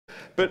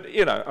But,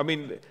 you know, I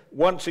mean,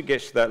 once it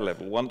gets to that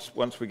level,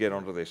 once we get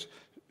onto this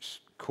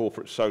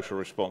corporate social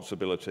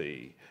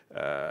responsibility,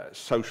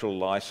 social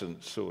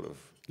license sort of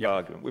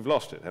argument, we've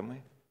lost it, haven't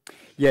we?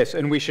 Yes,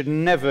 and we should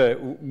never,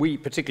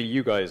 particularly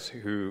you guys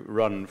who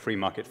run free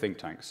market think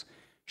tanks,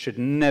 should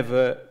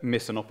never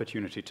miss an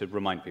opportunity to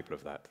remind people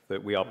of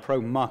that we are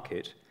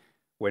pro-market,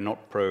 we're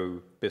not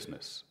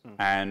pro-business.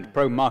 And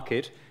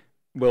pro-market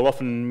will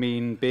often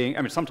mean being,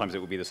 I mean, sometimes it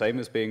will be the same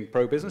as being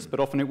pro-business, but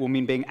often it will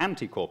mean being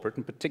anti-corporate,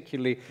 and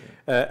particularly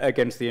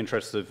against the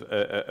interests of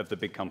the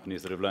big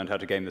companies that have learned how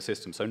to game the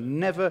system. So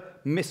never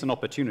miss an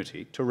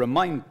opportunity to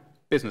remind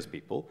business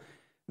people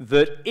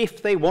that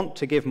if they want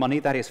to give money,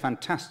 that is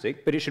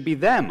fantastic, but it should be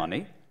their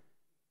money,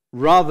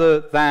 rather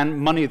than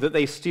money that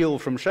they steal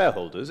from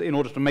shareholders in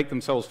order to make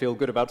themselves feel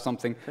good about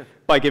something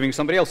by giving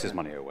somebody else's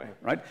money away,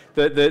 right?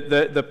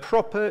 The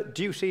proper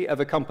duty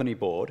of a company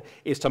board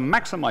is to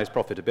maximize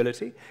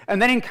profitability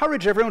and then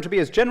encourage everyone to be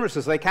as generous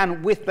as they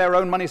can with their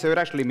own money so it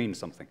actually means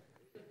something.